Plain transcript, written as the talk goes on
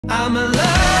I'm alive.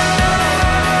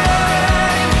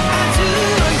 I do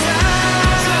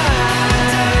untie.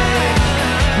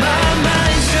 My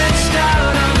mind stretched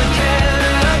out on the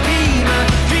canopy. My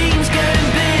dreams getting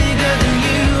bigger than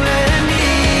you and me.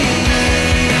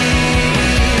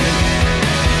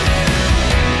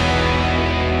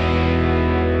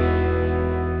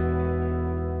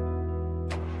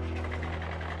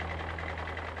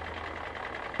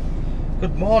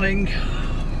 Good morning.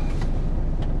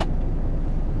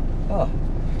 Oh,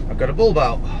 I've got a bulb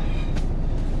out.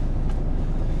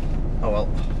 Oh well,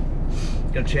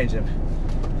 gonna change him.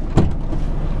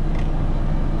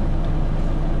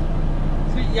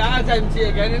 Sweet yard's empty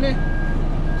again, isn't it?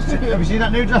 Have you seen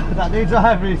that new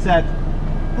driver? He said,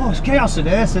 "Oh, it's chaos in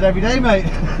here." I said, "Every day, mate."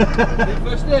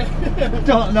 First day.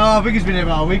 Don't know. I think he's been here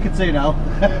about a week or two now.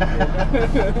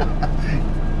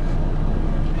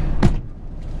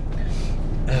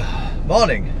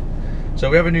 Morning. So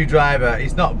we have a new driver.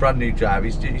 He's not a brand new driver.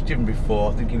 He's driven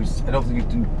before. I think he was. I don't think he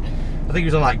didn't. I think he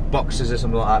was on like boxes or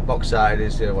something like that. Box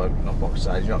siders. Yeah, well, not box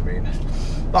siders. You know what I mean?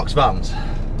 Box vans.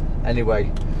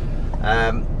 Anyway,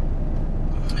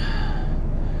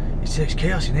 he said it's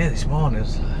chaos in here this morning.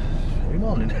 Every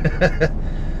morning.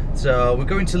 So we're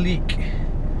going to leak.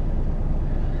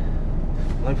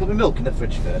 Let me put my milk in the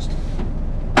fridge first.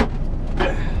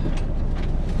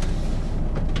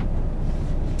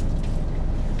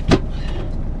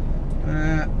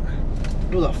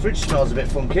 Oh, that fridge smells a bit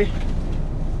funky.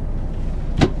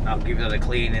 I'll give that a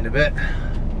clean in a bit.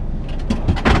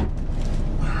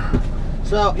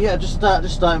 So yeah, just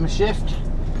starting my shift.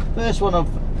 First one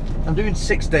I'm doing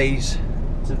 6 days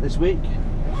this week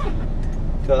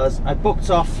because I booked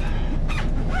off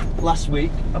last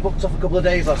week. I booked off a couple of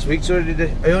days last week, so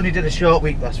I only did a short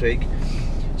week last week.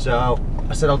 So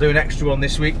I said I'll do an extra one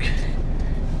this week,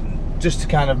 just to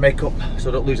kind of make up so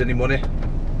I don't lose any money.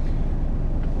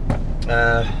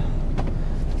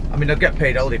 I mean, I'll get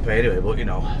paid holiday pay anyway, but you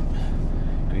know,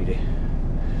 greedy.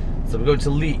 So we're going to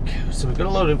leak. So we've got a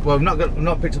load of. Well, I've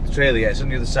not picked up the trailer yet. It's on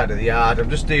the other side of the yard. I'm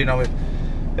just doing with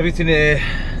everything here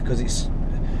because it's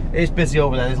busy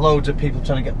over there. There's loads of people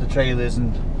trying to get the trailers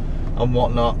and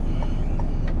whatnot.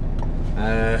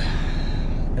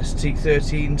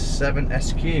 ST13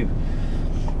 7SQ.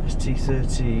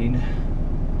 ST13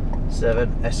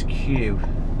 7SQ.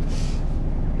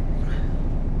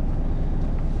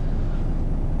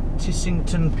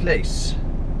 Tissington Place.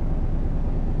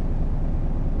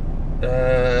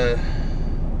 To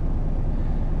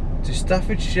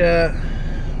Staffordshire.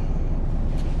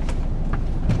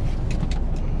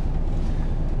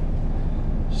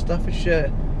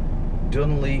 Staffordshire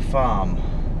Dunley Farm.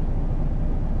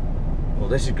 Well,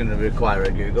 this is going to require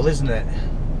a Google, isn't it?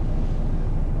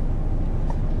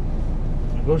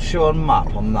 I'm going to show a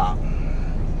map on that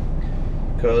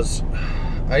because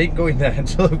I ain't going there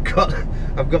until I've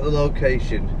got the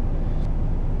location.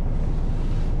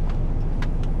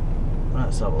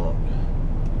 Let's have a look.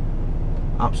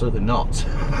 Absolutely not.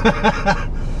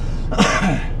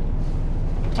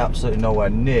 Absolutely nowhere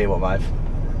near what I've.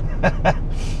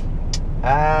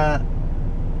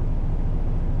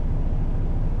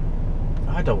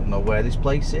 I don't know where this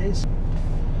place is.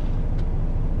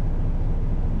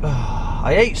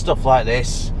 I hate stuff like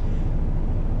this.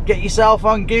 Get yourself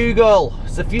on Google.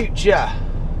 It's the future.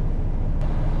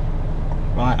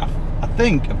 Right, I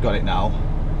think I've got it now.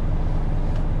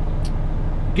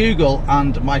 Google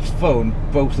and my phone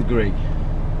both agree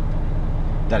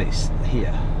that it's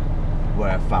here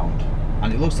where I found,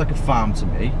 and it looks like a farm to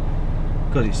me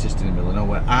because it's just in the middle of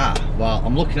nowhere. Well,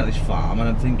 I'm looking at this farm and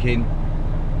I'm thinking,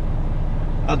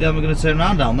 how the hell am I going to turn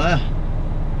around down there?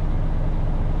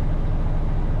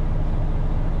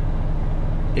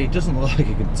 It doesn't look like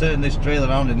I can turn this trailer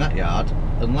around in that yard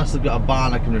unless I've got a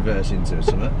barn I can reverse into or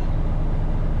something.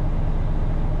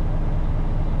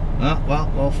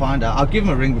 Well, we'll find out. I'll give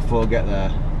them a ring before I get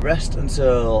there. Rest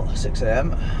until 6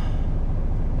 AM.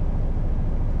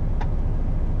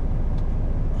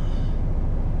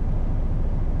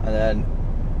 And then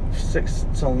 6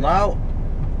 till now,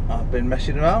 I've been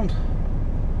messing around.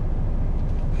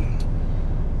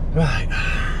 Right,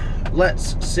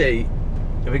 let's see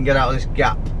if we can get out of this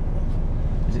gap.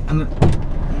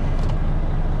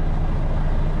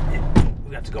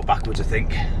 We have to go backwards, I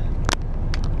think,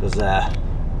 because I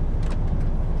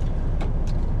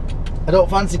don't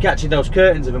fancy catching those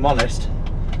curtains, if I'm honest.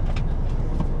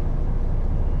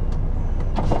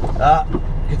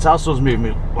 You can tell someone's moving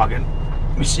my wagon.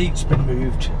 My seat's been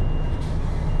moved.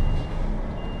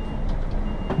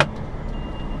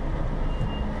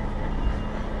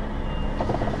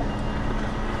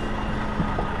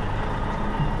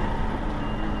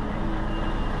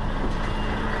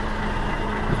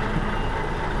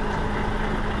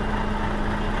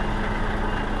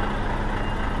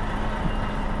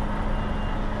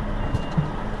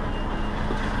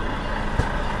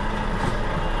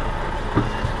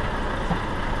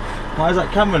 Why is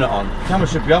that camera not on? The camera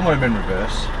should be on when I'm in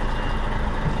reverse.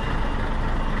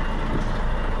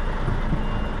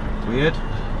 Weird.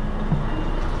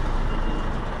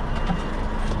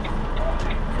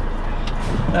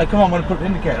 Come on, I'm going to put the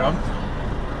indicator on.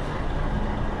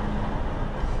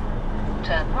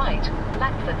 Turn right,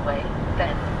 Blackford Way,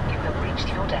 then you have reached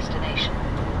your destination.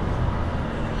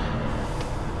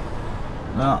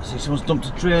 Ah, see, someone's dumped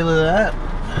a trailer there.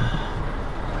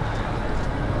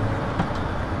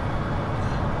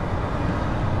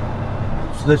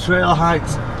 So the trailer height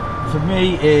for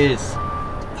me is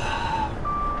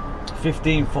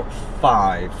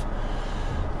 15'5".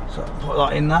 So I'll put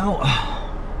that in now.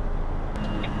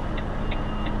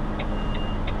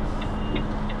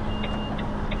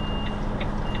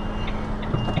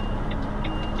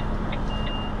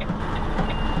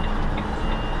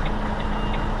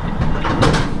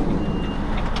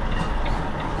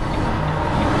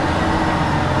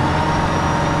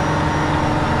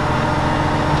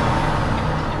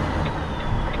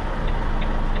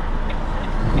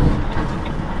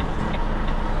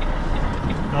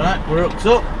 Alright, we're hooked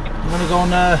up. I'm going to go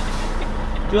and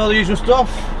do all the usual stuff.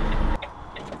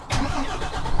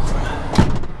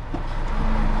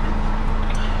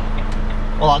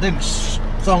 Well, that didn't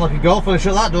sound like a golf when I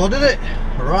shut that door, did it?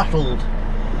 Rattled.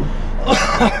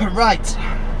 Right,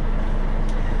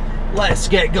 let's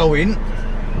get going.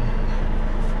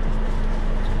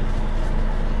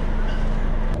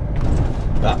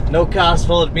 No cars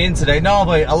followed me in today.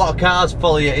 Normally a lot of cars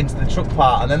follow you into the truck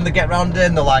part and then they get round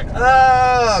in, they're like,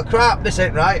 oh crap, this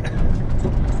ain't right.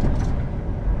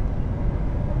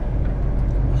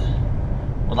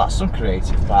 Well, that's some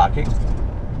creative parking.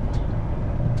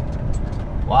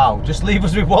 Wow, just leave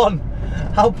us with one.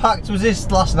 How packed was this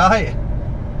last night?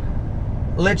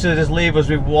 Literally just leave us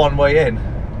with one way in.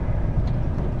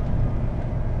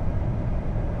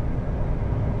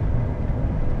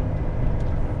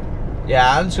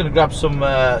 Yeah, I'm just going to grab some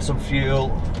fuel.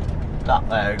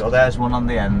 There we go, there's one on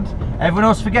the end. Everyone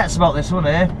else forgets about this one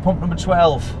here, pump number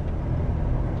 12.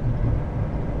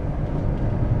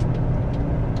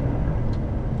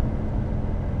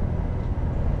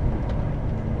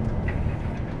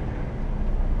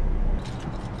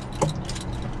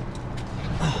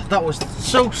 That was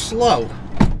so slow.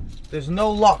 There's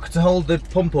no lock to hold the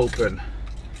pump open.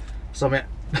 So my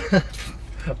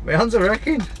hands are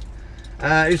wrecking.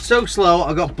 It's so slow,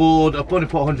 I got bored. I've only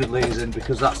put 100 litres in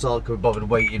because that's all I could be bothered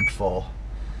waiting for.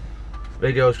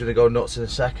 Radio's going to go nuts in a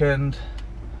second.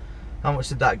 How much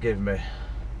did that give me?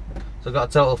 So I've got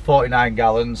a total of 49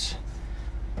 gallons.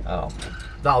 Oh,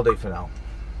 that'll do for now.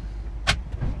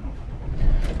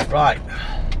 Right,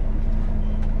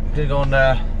 I'm going to go and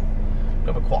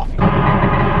grab a coffee.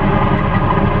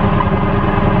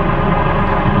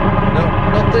 No,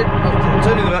 nothing. I'm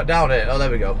turning that down here. Oh, there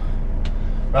we go.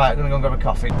 Right, I'm going to go and grab a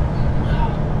coffee.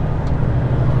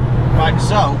 Right,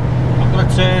 so I'm going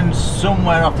to turn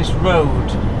somewhere off this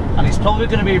road and it's probably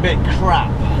going to be a bit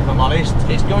crap, if I'm honest.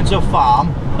 It's going to a farm.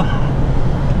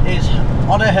 It's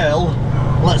on a hill.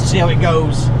 Let's see how it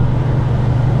goes.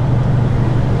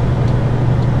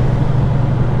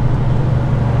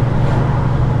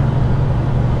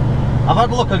 I've had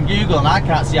a look on Google and I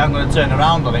can't see how I'm going to turn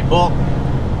around on it, but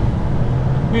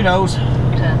who knows?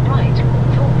 Turn right,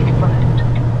 Thornhill Road.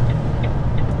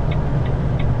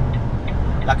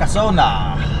 La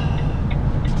Casona.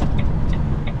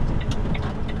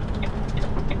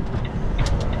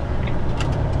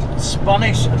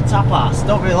 Spanish tapas.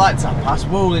 Don't really like tapas.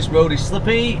 Whoa, this road is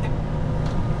slippy.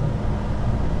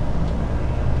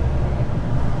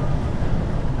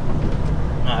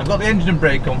 Right, I've got the engine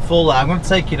brake on full there. I'm going to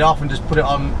take it off and just put it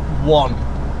on 1.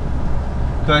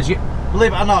 Because you,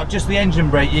 believe it or not, just the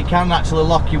engine brake, you can actually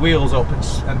lock your wheels up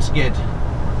and skid.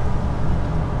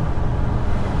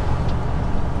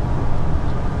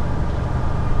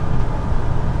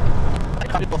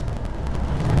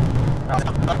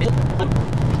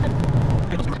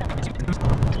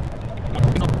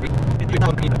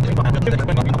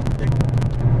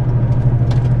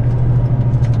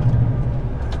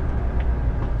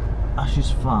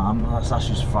 Ash's Farm, oh, that's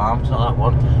Ash's Farm, it's not that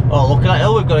one. Oh, look at that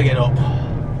hill we've got to get up.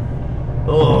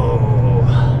 Oh,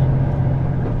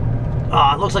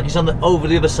 it looks like it's on over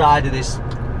the other side of this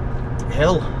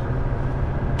hill.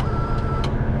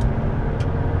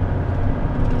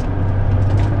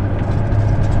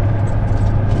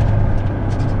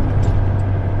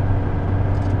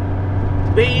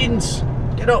 Beans,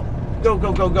 get up, go,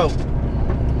 go, go, go.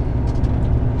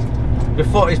 My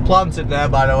foot is planted there,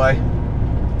 by the way.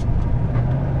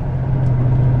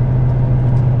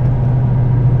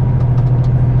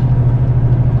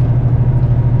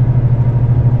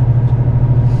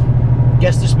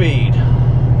 Guess the speed.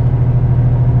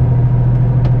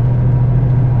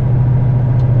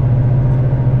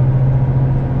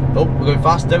 Oh, we're going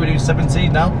faster. We're doing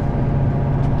 17 now.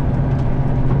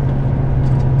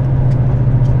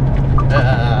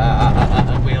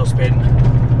 Wheel spin.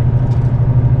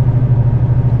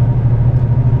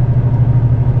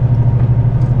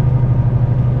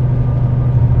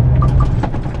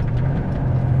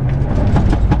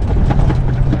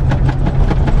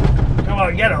 Come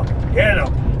on, get up, get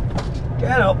up,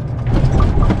 get up.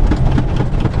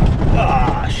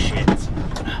 Ah, shit.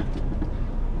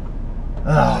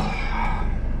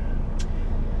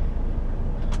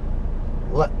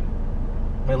 Let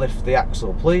me lift the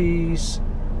axle, please.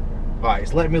 Right,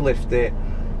 it's letting me lift it.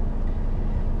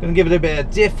 Gonna give it a bit of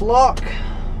diff lock.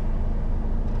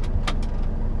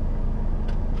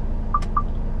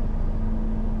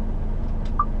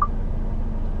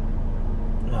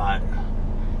 Right.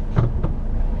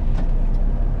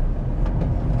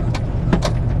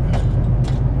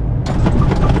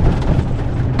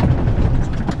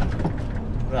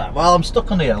 Right, well, I'm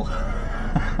stuck on the hill.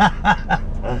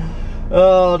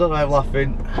 Oh, I don't know why I'm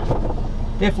laughing.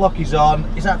 Diff lock is on.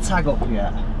 Is that tag up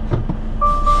yet?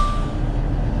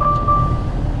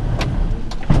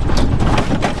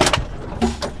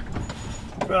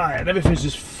 Right, and everything's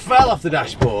just fell off the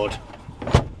dashboard.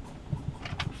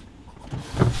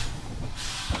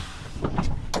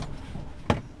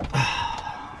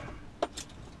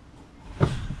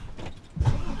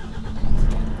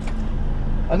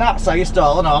 And that's how you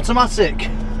install an automatic.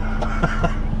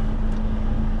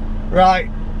 Right,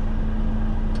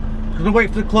 I'm gonna wait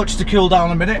for the clutch to cool down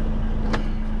a minute.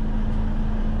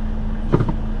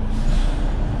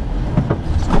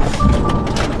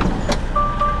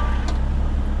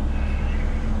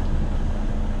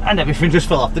 And everything just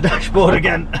fell off the dashboard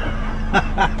again.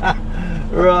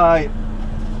 Right.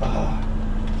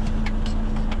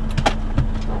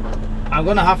 I'm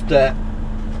gonna have to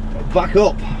back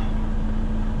up.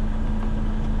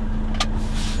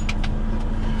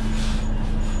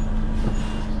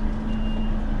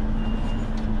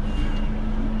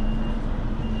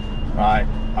 Right,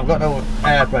 I've got no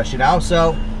air pressure now,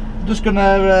 so I'm just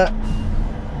gonna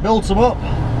build some up.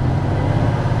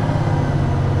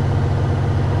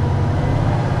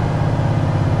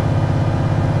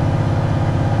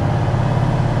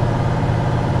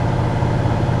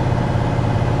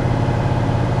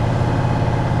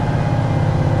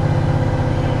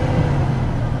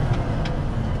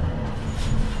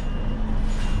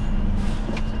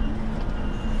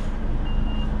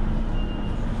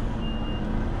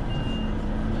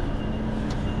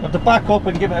 To back up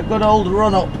and give it a good old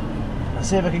run up and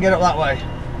see if I can get up that way.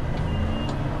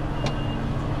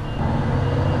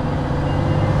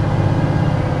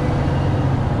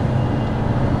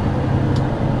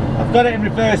 I've got it in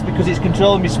reverse because it's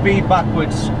controlling my speed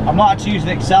backwards. I'm not actually using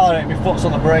the accelerator, my foot's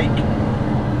on the brake.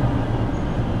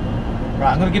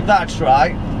 Right, I'm going to give that a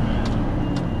try.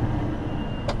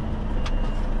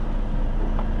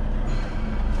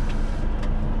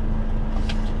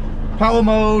 Power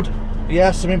mode.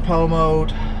 Yes, I'm in power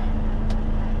mode.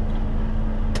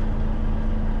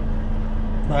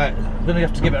 Right, I'm going to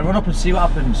have to give it a run up and see what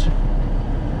happens.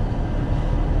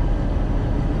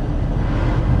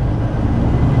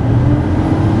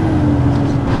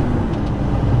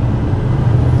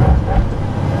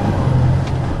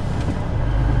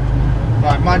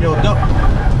 Right, manual,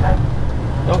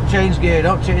 don't change gear,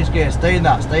 don't change gear, stay in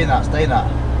that, stay in that, stay in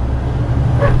that.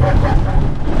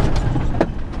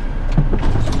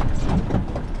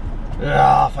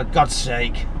 Ah, for God's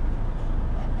sake.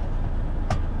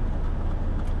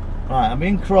 Right, I'm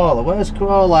in crawler. Where's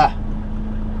crawler?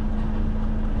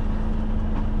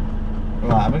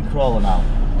 Right, I'm in crawler now.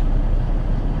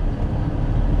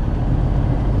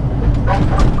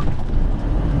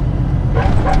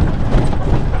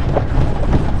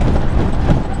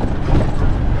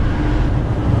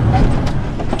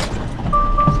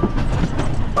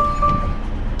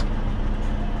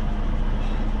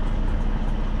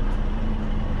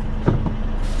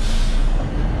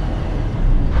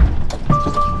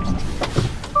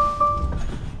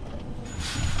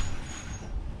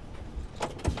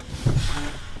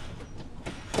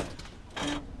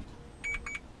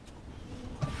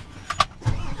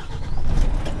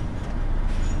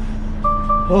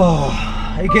 Oh,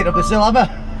 are you getting up this hill,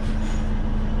 Emma?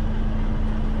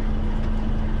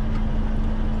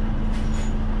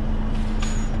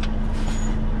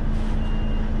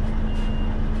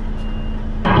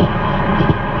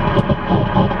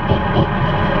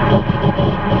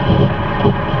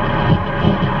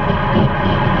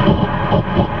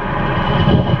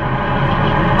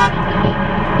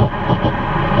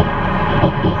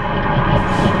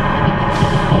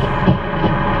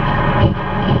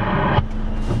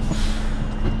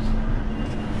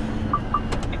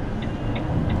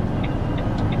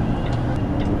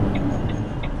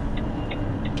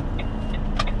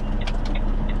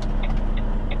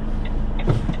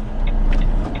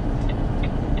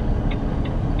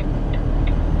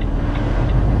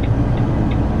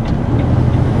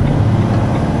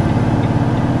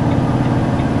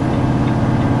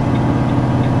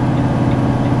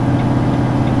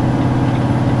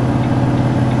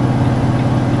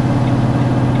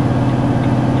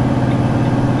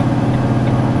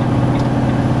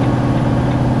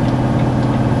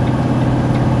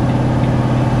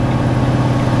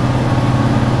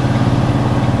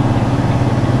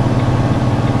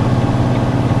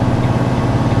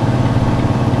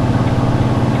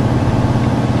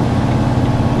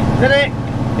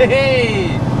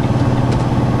 Hey!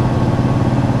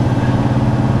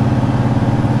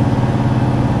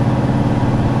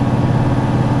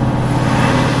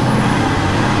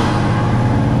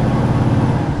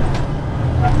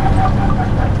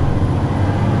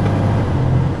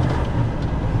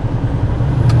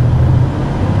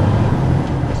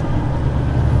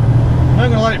 I'm not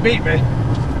going to let it beat me.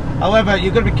 However,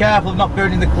 you've got to be careful of not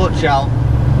burning the clutch out.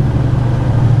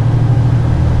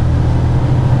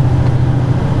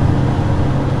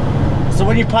 So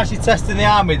when you pass your test in the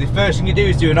army, the first thing you do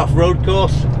is do an off-road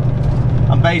course.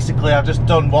 And basically I've just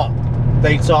done what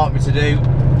they taught me to do.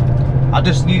 I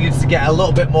just needed to get a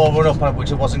little bit more run up on it,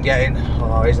 which I wasn't getting.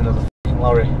 Oh, here's another f***ing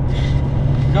lorry.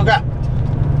 Go get.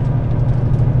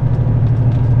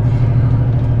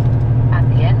 At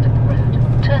the end of the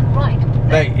road, turn right.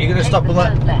 Mate, you're going to stop and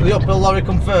let the uphill lorry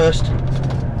come first.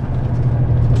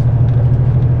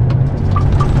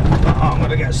 Oh, I'm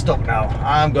going to get stuck now.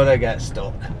 I'm going to get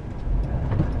stuck.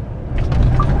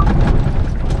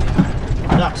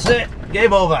 That's it.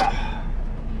 Game over.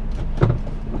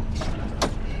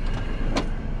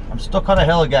 I'm stuck on a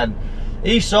hill again.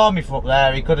 He saw me from up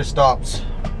there. He could have stopped.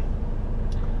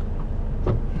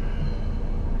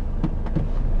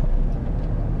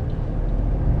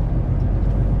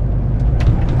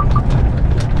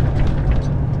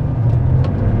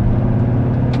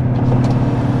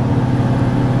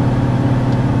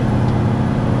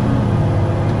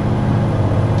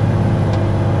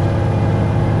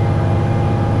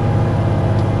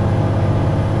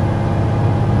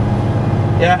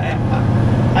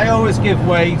 Yeah, I always give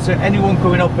way to anyone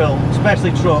coming uphill,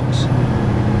 especially trucks.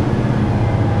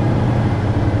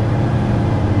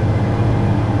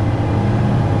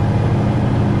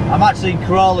 I'm actually in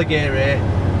crawler gear here,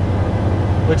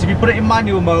 but if you put it in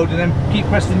manual mode and then keep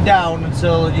pressing down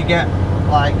until you get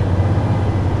like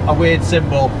a weird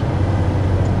symbol.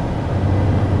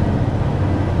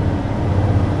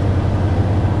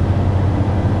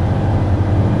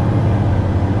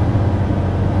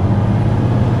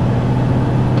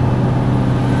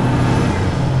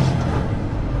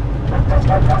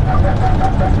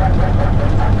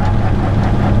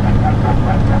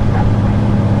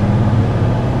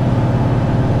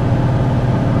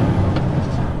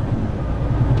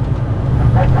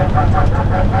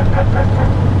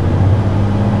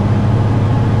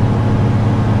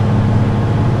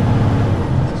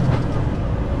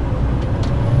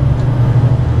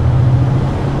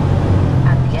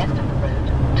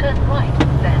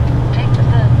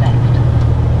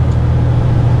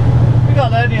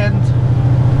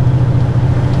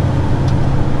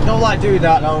 Do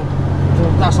that though,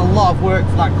 that's a lot of work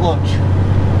for that clutch.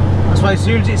 That's why as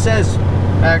soon as it says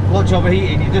clutch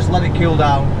overheating, you just let it cool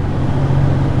down.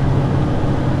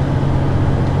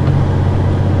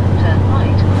 Turn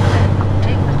right, then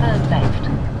take the third left.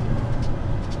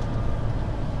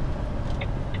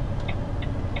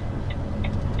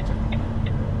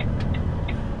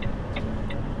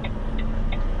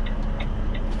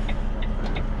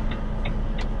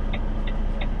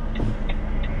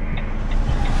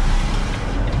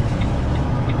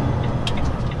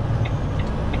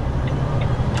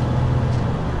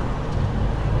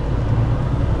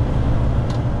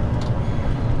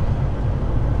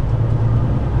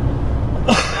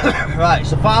 Right,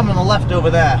 it's a farm on the left over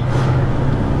there.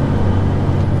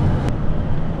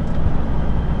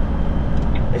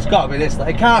 It's got to be this.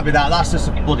 It can't be that. That's just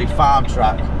a bloody farm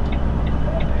track.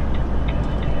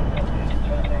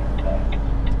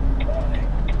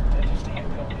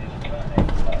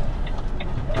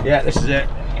 Yeah, this is it.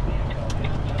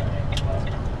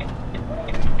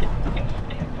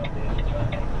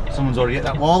 Someone's already hit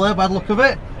that wall there by the look of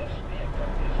it.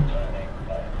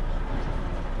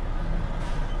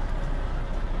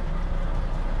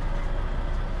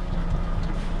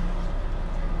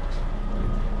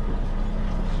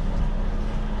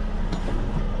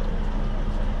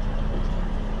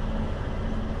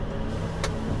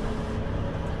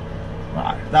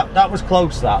 That was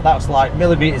close, that was like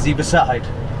millimetres either side.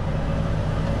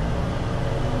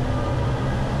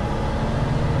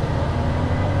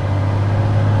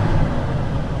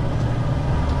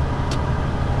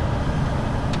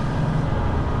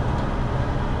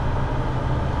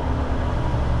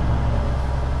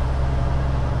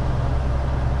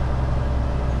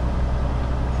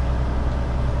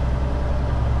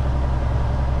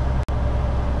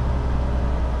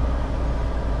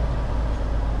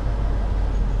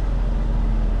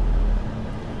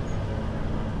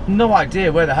 No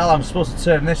idea where the hell I'm supposed to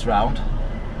turn this round,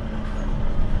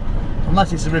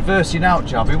 unless it's a reversing out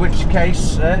job, in which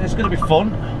case it's going to be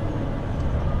fun.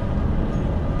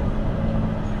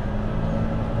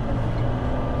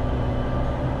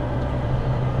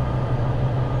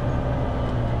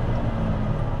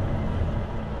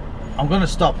 I'm going to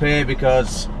stop here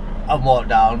because I've walked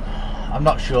down. I'm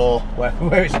not sure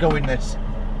where it's going this.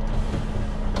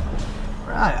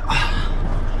 Right.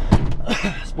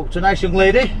 I spoke to a nice young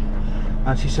lady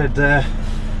and she said,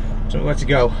 don't know where to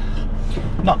go.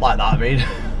 Not like that, I mean.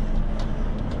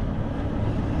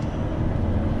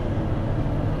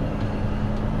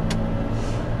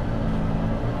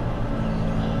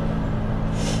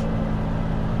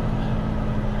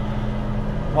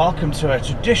 Welcome to a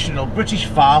traditional British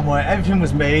farm where everything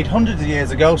was made hundreds of years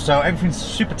ago, so everything's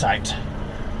super tight.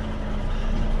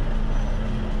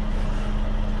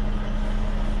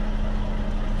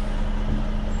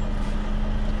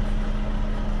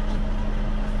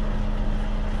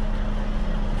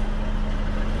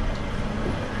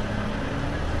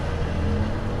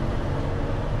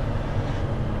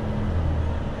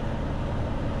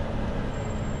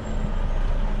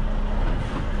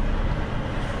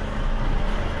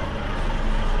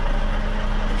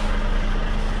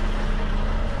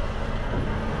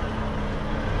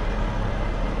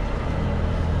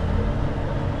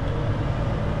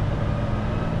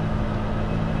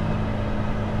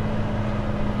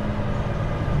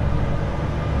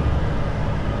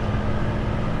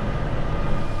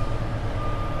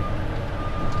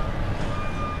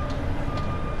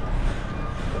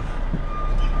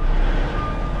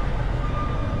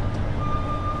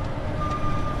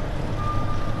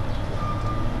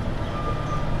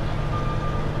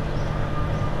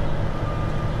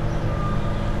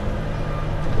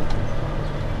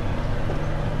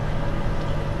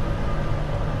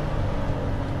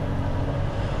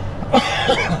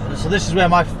 So this is where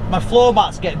my floor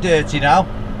mats get dirty now.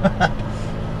 At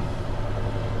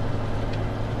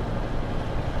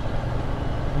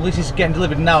least it's getting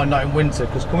delivered now and not in winter,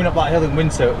 because coming up that hill in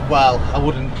winter, well, I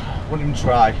wouldn't even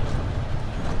try.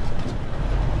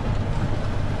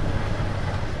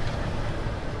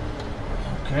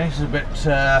 Okay, this is a bit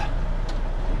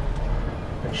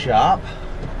sharp.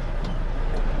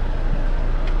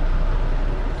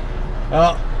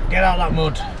 Oh, get out of that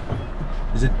mud.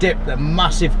 There's a dip, a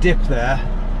massive dip there.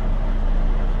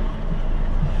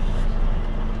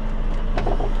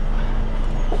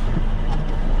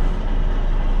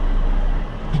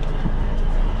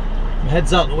 My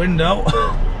head's out the window.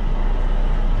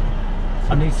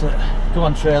 I need to, come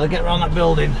on trailer, get around that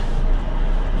building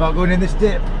without going in this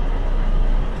dip.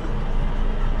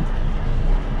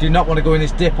 Do not want to go in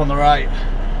this dip on the right.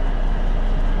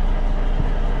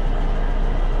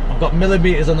 I've got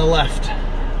millimeters on the left.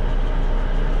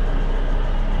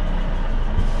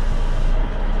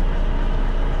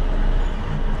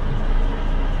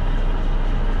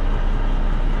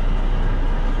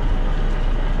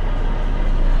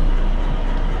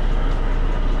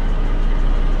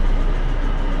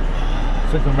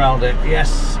 Flipping round it,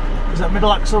 yes. Is that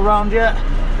middle axle round yet?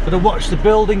 Gotta watch the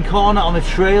building corner on the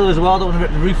trailer as well. Don't want to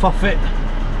rip the roof off it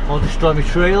or destroy my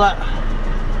trailer.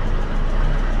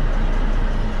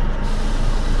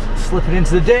 Slipping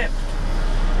into the dip.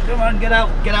 Come on, get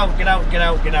out, get out, get out, get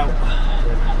out, get out.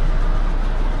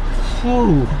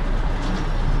 Whew.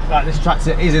 Right, this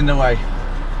tractor is in the way.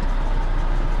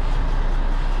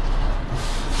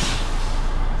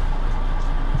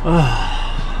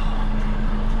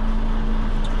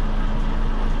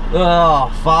 Oh,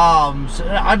 farms.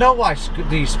 I know why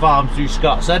these farms do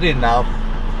Scott's heading now.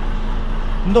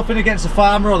 Nothing against the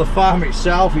farmer or the farm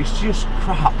itself, it's just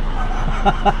crap.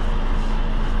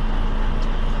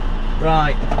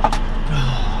 Right.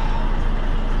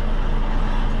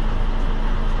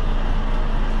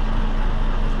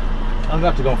 I'm gonna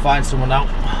have to go and find someone now.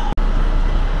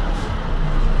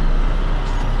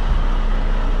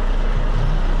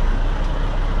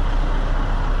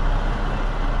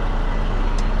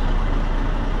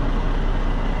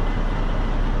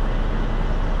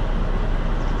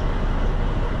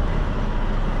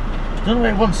 I don't know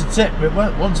where it wants to tip, but it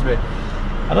wants me.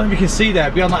 I don't know if you can see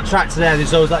there, beyond that tractor there,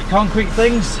 there's those like concrete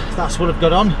things. That's what I've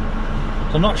got on.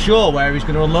 So I'm not sure where he's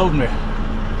going to unload me.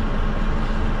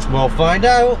 We'll find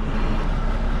out.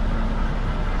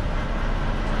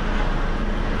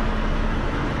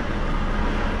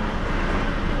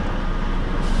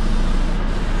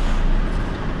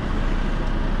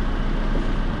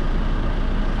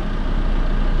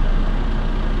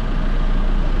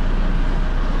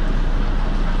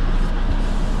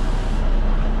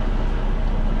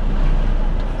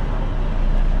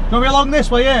 Gonna be along this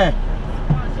way, yeah?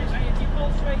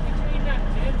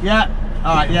 Yeah,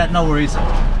 alright, yeah, no worries.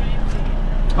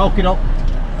 Okay, no.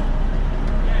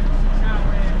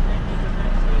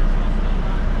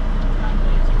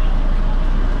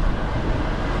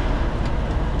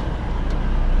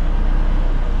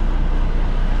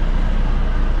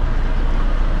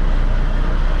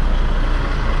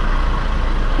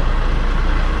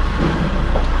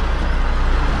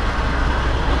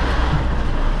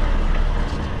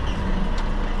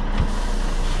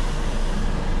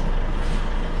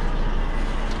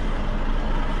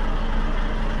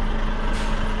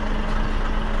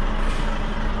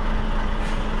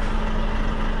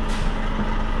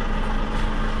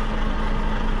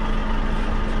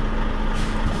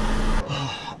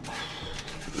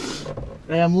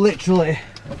 I am literally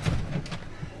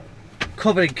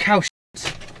covered in cow shit.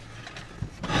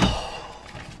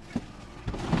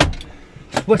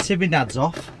 Sweating my nads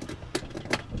off.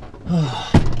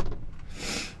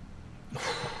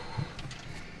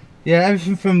 Yeah,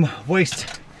 everything from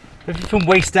waist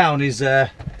down is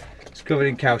covered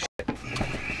in cow shit.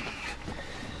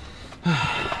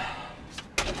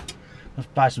 Let's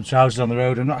buy some trousers on the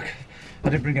road. I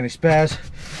didn't bring any spares.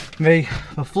 My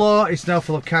floor is now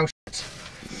full of cow shit.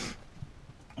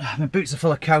 My boots are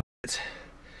full of cow shit.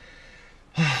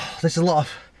 There's a lot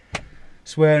of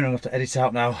swearing I'm going to have to edit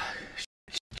out now.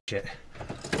 Shit.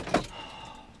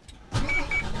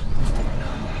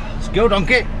 Let's go,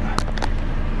 donkey.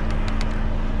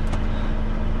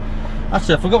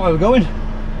 Actually, I forgot where we're going.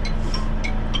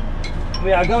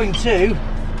 We are going to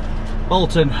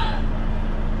Bolton.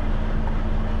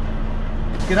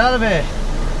 Let's get out of here.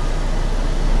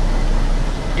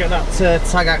 Get that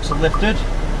tag axle lifted.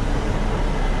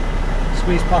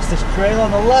 Squeeze past this trail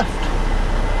on the left.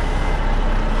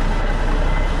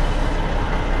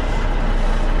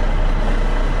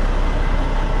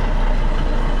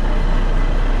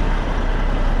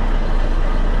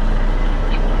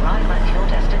 You will arrive at your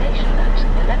destination at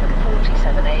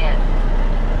 11:47 a.m.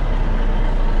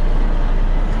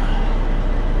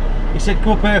 He said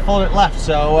come up here, follow it left,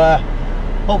 so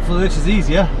hopefully this is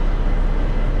easier.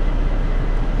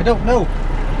 I don't know.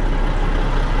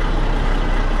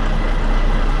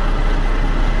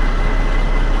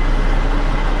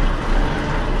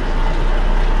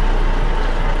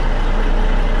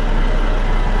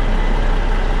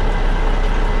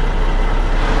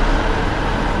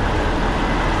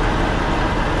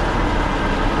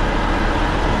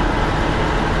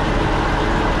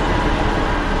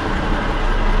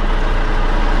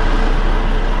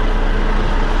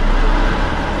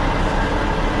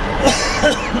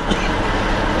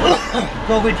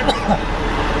 COVID.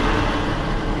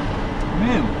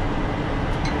 Mew.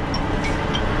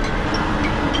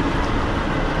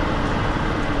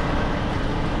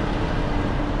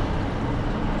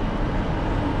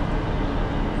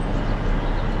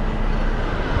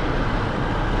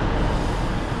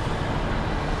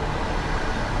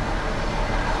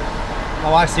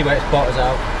 Oh, I see where it's bought us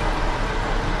out.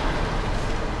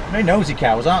 Very nosy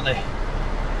cows, aren't they?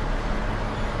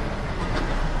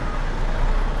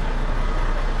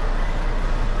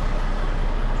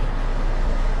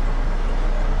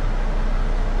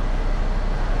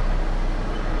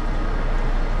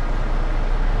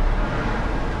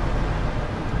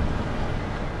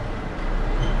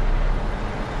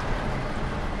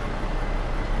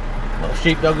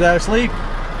 Sheepdog there asleep.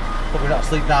 Probably not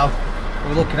asleep now.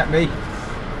 We're looking at me.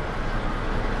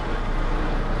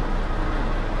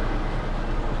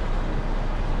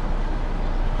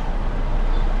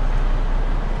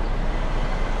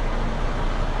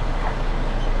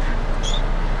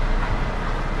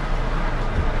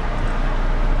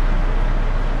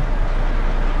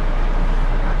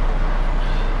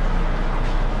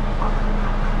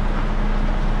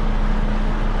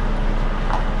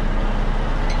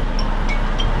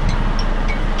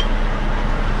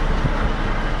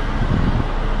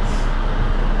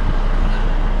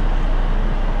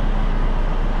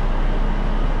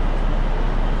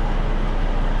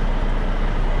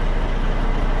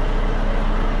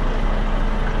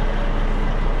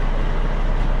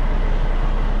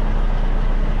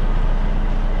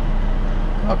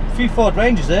 A few Ford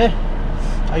Rangers there.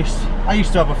 I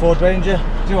used to have a Ford Ranger.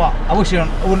 Do you know what? I wish I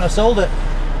wouldn't have sold it.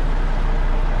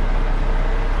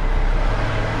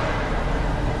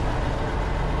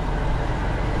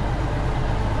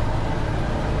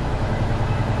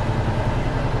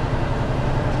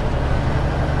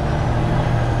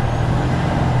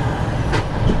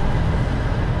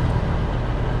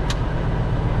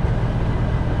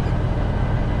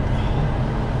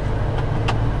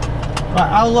 Right,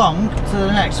 how long to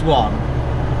the next one?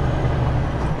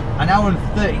 An hour and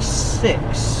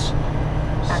 36.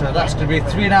 So that's going to be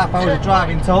 3.5 hours of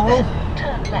driving total.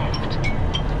 Turn left.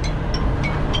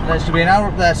 There's going to be an hour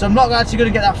up there. So I'm not actually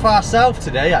going to get that far south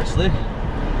today, actually.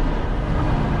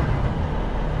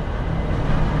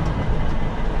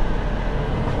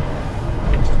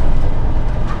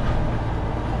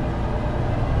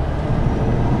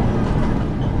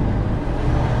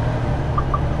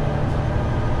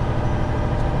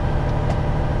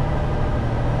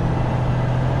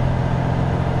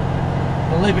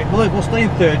 We'll stay in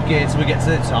third gear until we get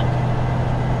to the top.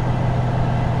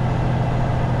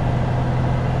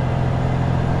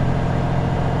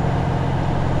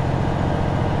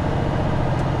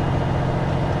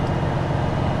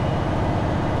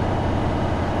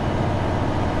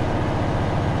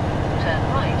 Turn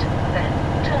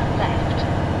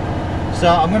So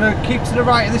I'm going to keep to the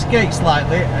right of this gate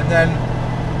slightly, and then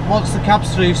once the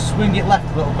cab's through, swing it left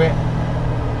a little bit,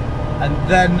 and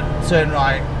then turn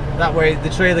right. That way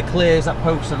the trailer clears that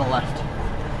post on the left.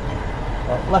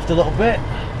 Left a little bit.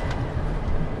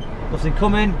 Nothing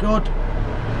coming, good.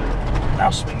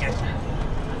 Now swing it.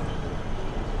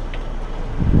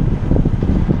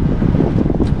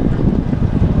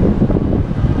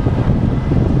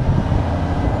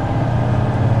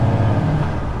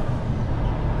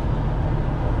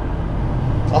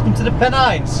 Welcome to the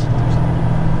Pennines.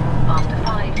 After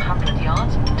 500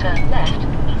 yards, turn left,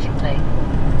 easy lane.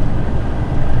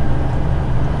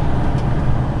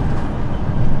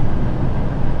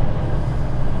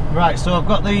 Right, so I've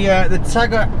got the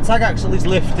tag axle is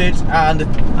lifted, and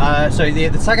sorry, the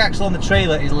tag axle on the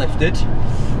trailer is lifted,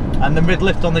 and the mid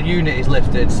lift on the unit is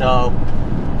lifted. So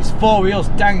it's 4 wheels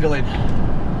dangling.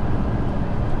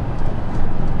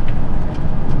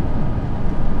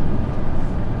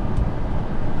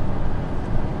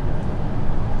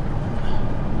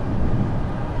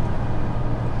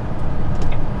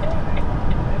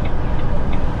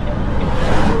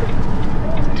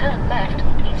 Turn left,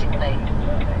 easy lane.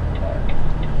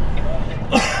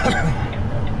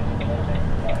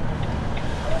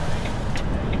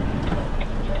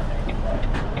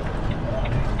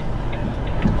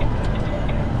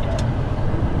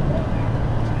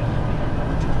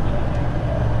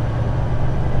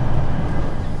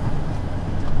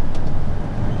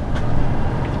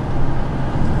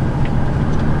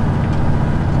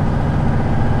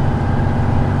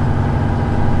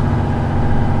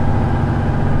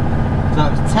 So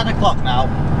it's 10 o'clock now.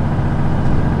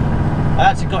 I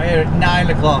actually got here at 9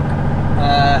 o'clock,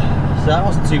 so that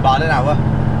wasn't too bad, an hour.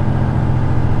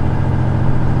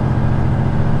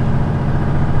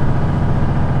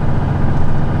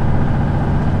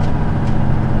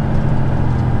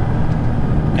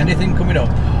 Anything coming up?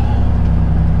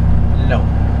 No.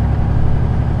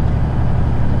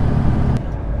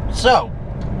 So,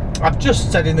 I've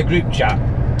just said in the group chat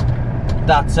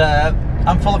that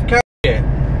I'm full of coke here.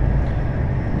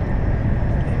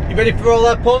 You ready for all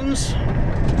their puns?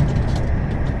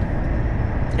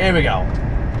 Here we go.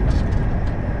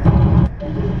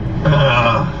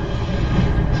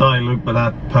 Sorry Luke, but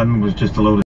that pun was just a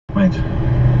load of mate.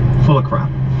 Full of crap.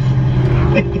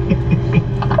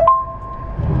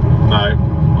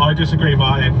 No, I disagree,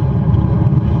 Martin.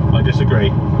 I disagree.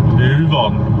 Move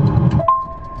on.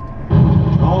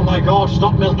 Oh my god,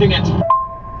 stop milking it.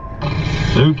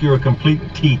 Luke, you're a complete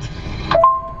teat.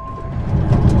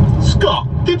 Scott,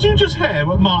 did you just hear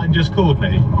what Martin just called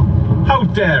me? How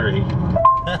dare he?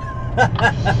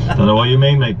 Don't know what you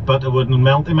mean, mate. Butter wouldn't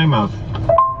melt in my mouth.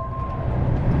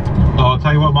 Oh, I'll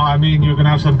tell you what, Martin, me and you are going to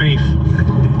have some beef.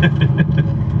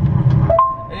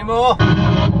 Any more?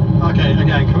 Okay,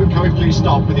 can we please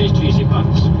stop with these cheesy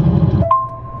puns?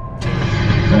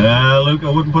 Luke, I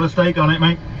wouldn't put a steak on it,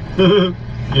 mate.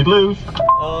 You'd lose.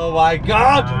 Oh my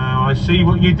god! I see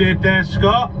what you did there,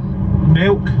 Scott.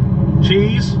 Milk,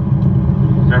 cheese,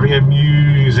 very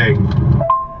amusing.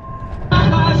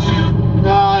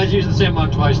 No, he's used the same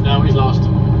one twice now, he's lost.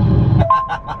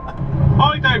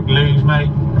 I don't lose,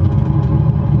 mate.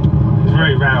 It's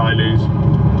very rare I lose.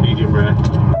 Medium rare.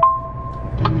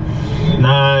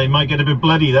 Nah, you might get a bit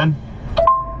bloody then.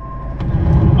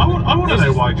 I want to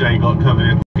know why Jay got covered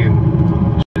in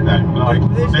fucking shit though. Like,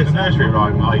 there's a nursery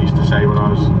rhyme I used to say when I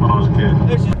was a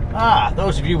kid.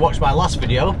 Those of you who watched my last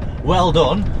video, well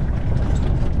done.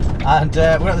 And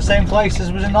we're at the same place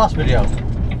as was in the last video.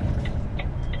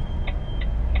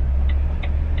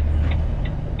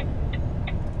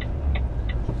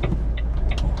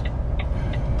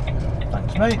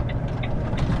 Thanks, mate.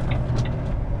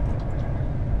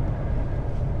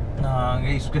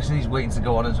 He's guessing he's waiting to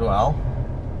go on as well.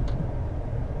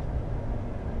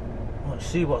 Let's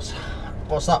see what's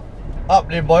that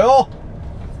happening, boyo.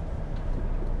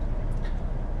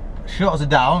 Shutters are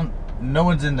down. No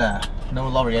one's in there. No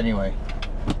lorry anyway.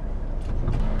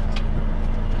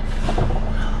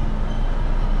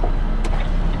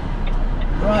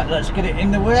 Right, let's get it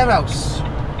in the warehouse.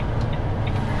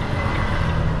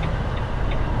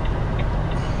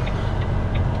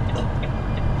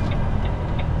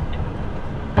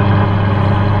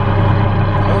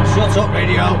 Oh, shut up,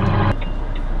 radio.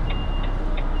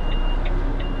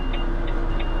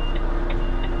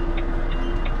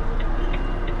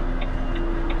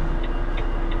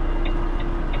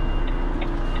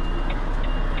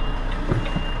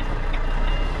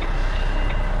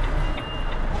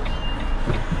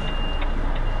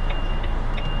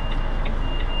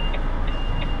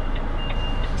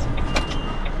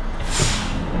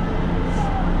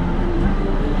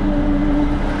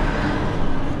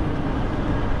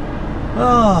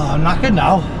 I'm knackered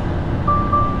now.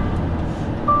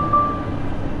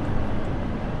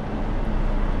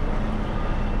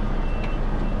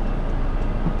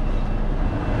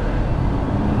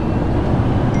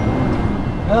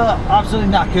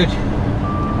 Absolutely knackered.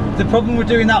 The problem with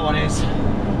doing that one is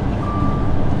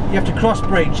you have to cross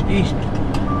brace each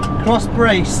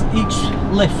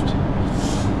lift.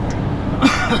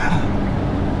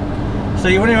 So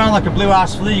you're running around like a blue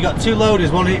ass flea. You got two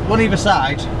loaders, one either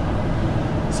side.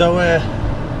 So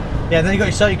yeah, then you got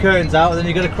your safety curtains out, and then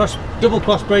you got to double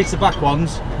cross brace the back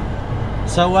ones.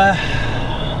 So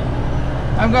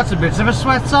I've got a bit of a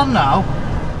sweat on now.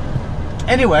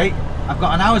 Anyway, I've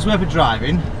got an hour's worth of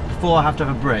driving before I have to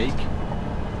have a break,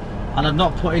 and I've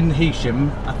not put in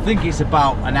Hesham. I think it's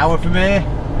about an hour from here,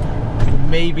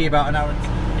 maybe about an hour.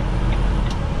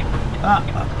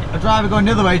 A driver going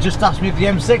the other way just asked me if the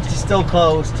M6 is still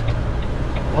closed.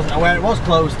 Wasn't aware it was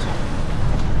closed.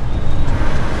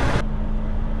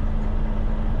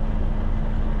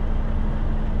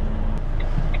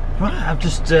 Right, I've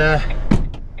just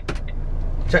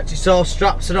checked it's all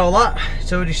straps and all that.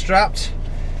 It's already strapped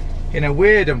in a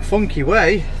weird and funky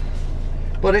way,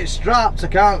 but it's strapped. I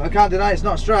can't deny it's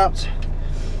not strapped.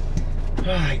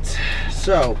 Right,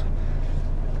 so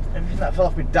everything that fell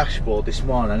off my dashboard this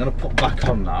morning I'm going to put back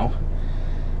on now.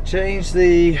 Change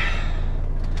the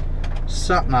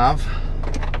sat nav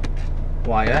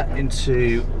wire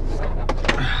into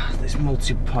this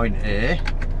multi-point here.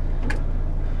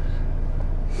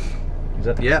 Is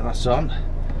that, yeah, that's on.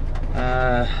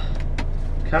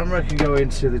 Camera can go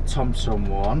into the TomTom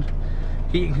one.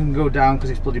 Heating can go down because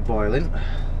it's bloody boiling.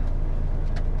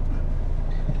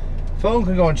 Phone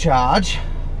can go on charge.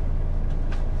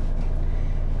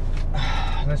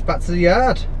 And it's back to the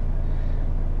yard.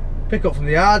 Pick up from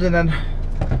the yard and then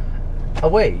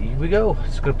away we go.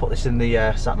 Just going to put this in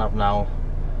the sat nav now.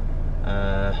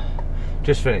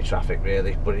 Just for any traffic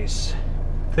really, but it's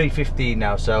 3:15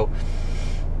 now, so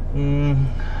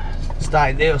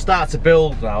it'll start to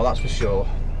build now, that's for sure.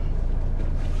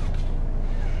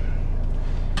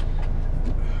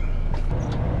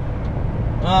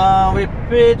 We're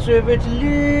bit of a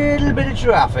little bit of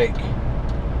traffic. To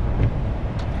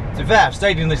be fair, I've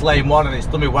stayed in this lane one and it's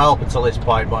done me well up until this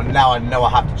point, but now I know I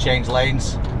have to change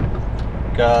lanes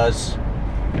because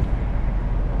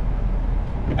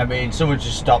I mean someone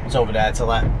just stopped over there to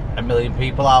let a million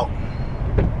people out.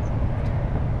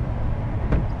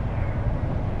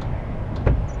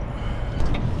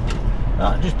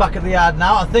 Just back at the yard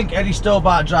now. I think any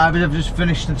Stobart drivers have just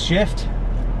finished the shift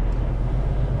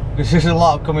because there's a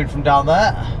lot coming from down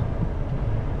there.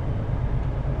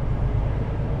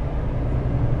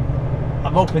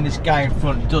 I'm hoping this guy in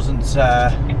front doesn't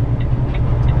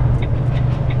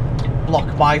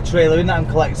block my trailer in that I'm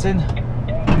collecting.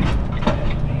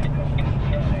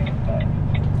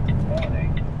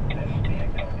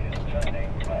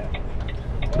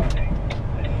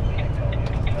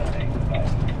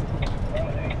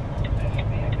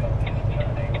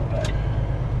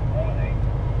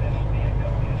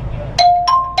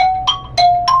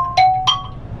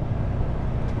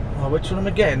 Which one am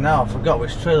I getting now? I forgot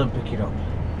which trailer I'm picking up.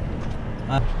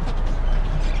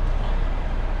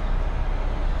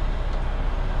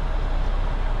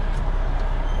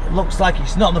 It looks like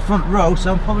it's not in the front row,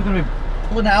 so I'm probably going to be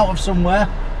pulling it out of somewhere.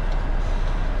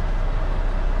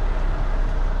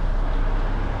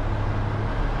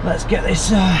 Let's get this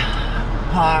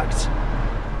parked.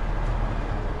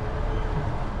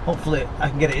 Hopefully I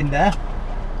can get it in there.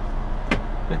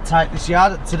 Bit tight this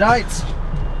yard tonight.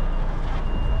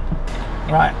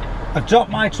 Right, I've dropped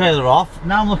my trailer off.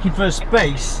 Now I'm looking for a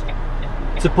space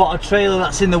to put a trailer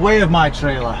that's in the way of my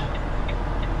trailer.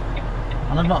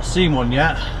 And I've not seen one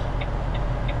yet.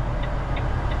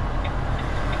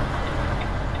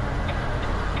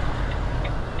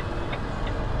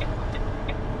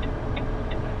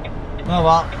 Oh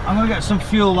well, I'm going to get some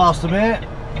fuel whilst I'm here.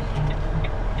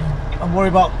 I'm worried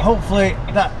about hopefully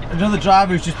that another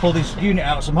driver who's just pulled his unit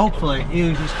out, so hopefully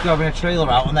he's just grabbing a trailer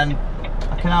out and then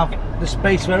I can have the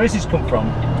space where this has come from.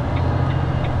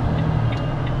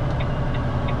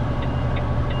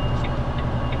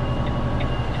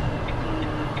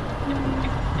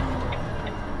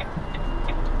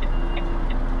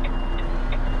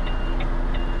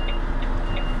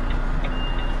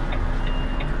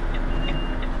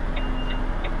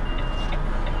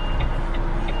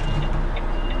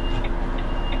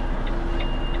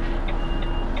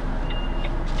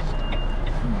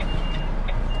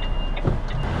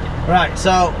 Right,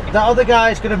 so that other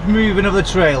guy's going to move another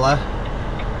trailer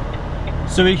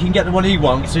so he can get the one he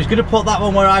wants. So he's going to put that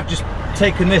one where I've just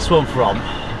taken this one from.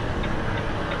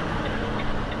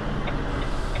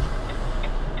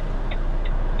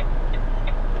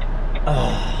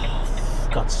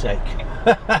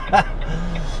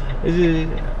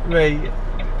 Ray,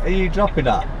 are you dropping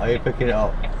that? Or are you picking it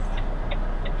up?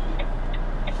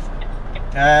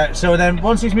 So then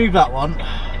once he's moved that one,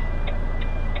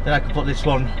 then I can put this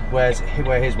one where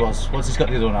his was, once he's got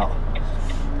the other one out.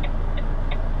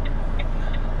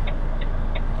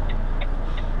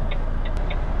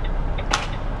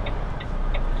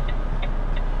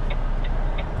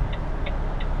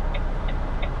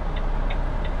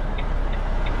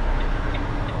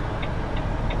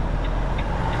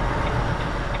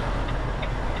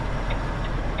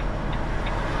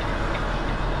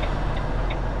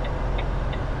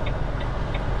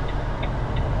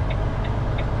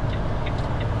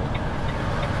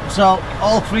 So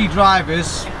all three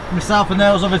drivers, myself and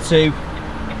those other two,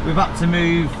 we've had to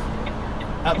move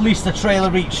at least a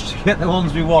trailer each to get the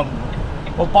ones we want.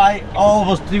 But by all of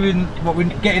us doing what we're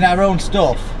getting our own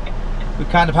stuff, we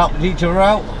kind of helped each other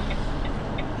out.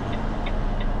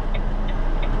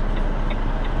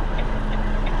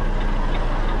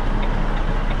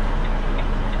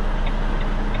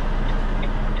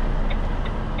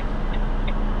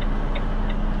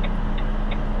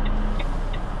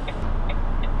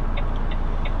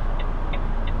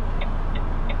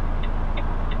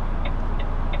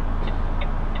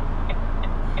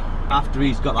 After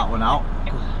he's got that one out,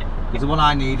 because the one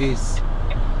I need is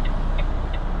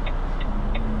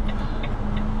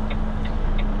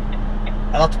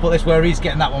I'll have to put this where he's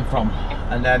getting that one from,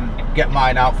 and then get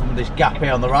mine out from this gap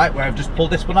here on the right where I've just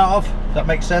pulled this one out of, if that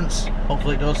makes sense.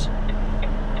 Hopefully it does.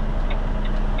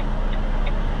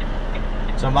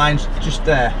 So mine's just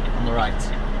there on the right.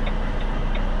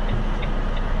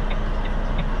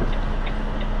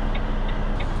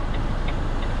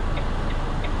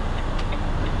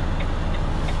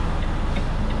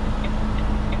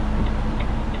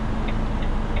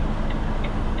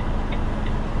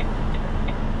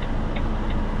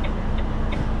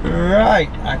 Right,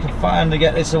 I can finally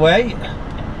get this away,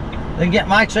 then get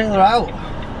my trailer out.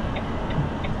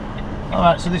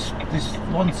 Alright, so this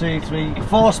 1, 2, 3,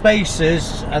 4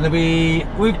 spaces, and then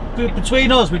we've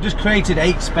between us we've just created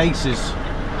 8 spaces,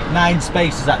 9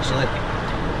 spaces actually,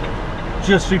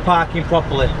 just through parking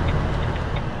properly.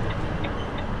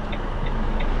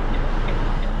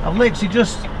 I've literally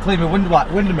just cleaned my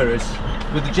window mirrors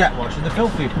with the jet wash and they're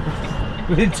filthy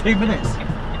within 2 minutes.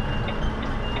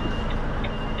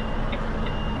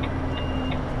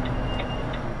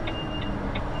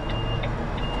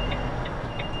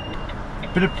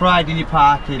 Bit of pride in your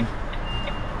parking.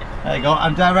 There you go.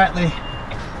 I'm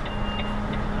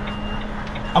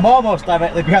almost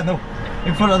directly behind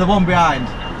in front of the one behind.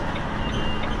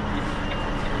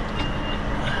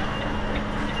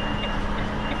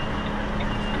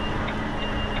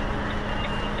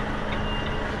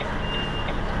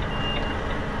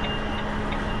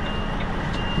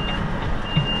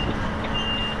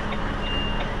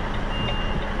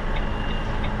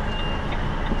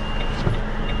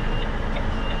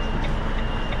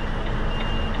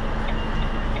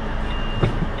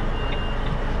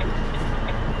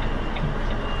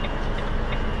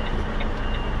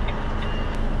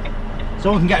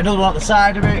 Someone can get another one at the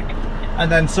side of it,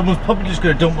 and then someone's probably just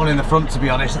going to dump one in the front, to be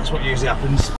honest. That's what usually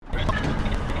happens.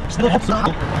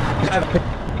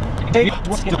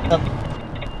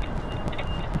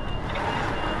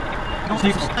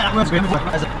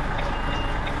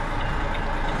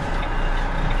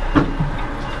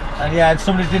 And yeah,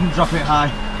 somebody didn't drop it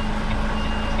high.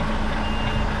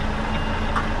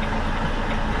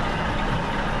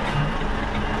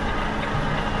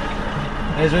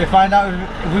 Here's where we find out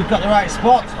if we've got the right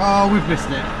spot. Oh, we've missed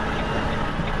it.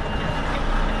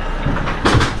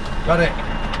 Got it.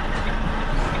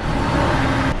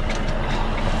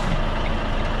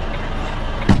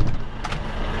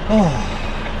 Oh,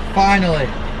 finally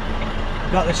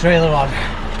got the trailer on.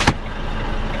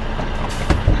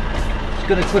 Just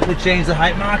going to quickly change the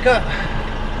height marker.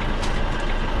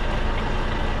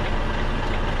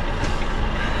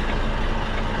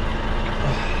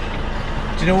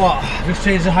 Do you know what? I've just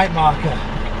changed the height marker.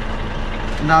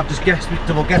 Now I've just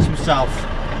double guessed myself.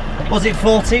 Was it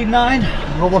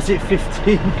 14.9 or was it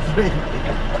 15.3?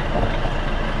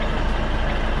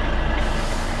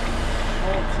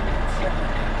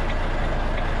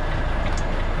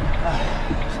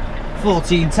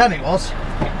 14.10 it was.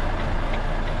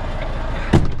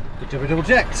 Good job we double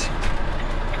checked.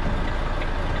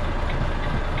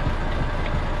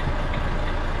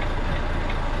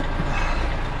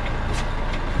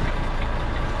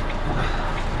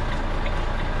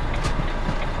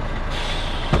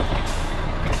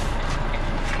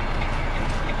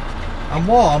 I'm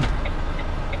warm.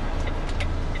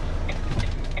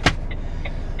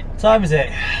 What time is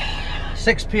it?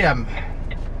 6 PM.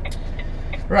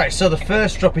 Right, so the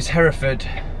first drop is Hereford,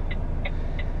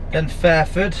 then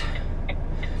Fairford.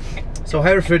 So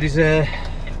Hereford is in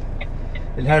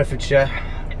Herefordshire.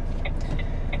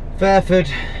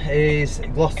 Fairford is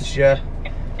Gloucestershire.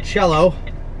 Shallow,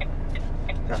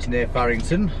 that's near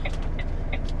Farrington.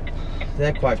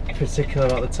 They're quite particular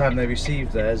about the time they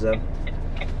received theirs then.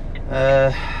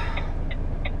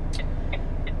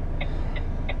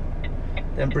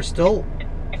 Then Bristol,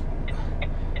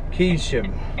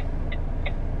 Keynsham,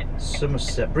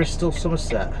 Somerset, Bristol,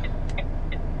 Somerset.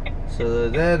 So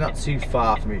they're not too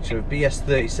far from each other.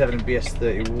 BS37 and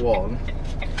BS31.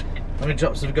 How many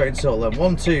drops have we got in total then?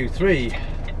 1, 2, 3,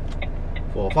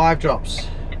 4, 5 drops.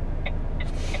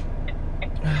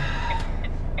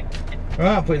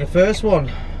 Right, I'm putting the first one,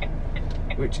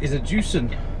 which is a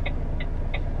Jewson.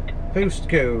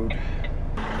 Postcode.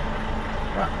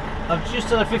 Right, I've just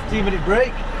had a 15-minute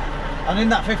break, and in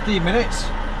that 15 minutes,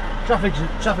 traffic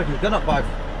has gone up by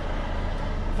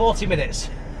 40 minutes.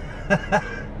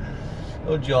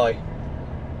 Oh joy.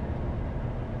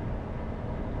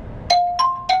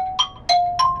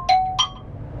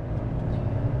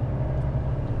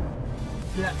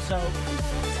 Yeah, so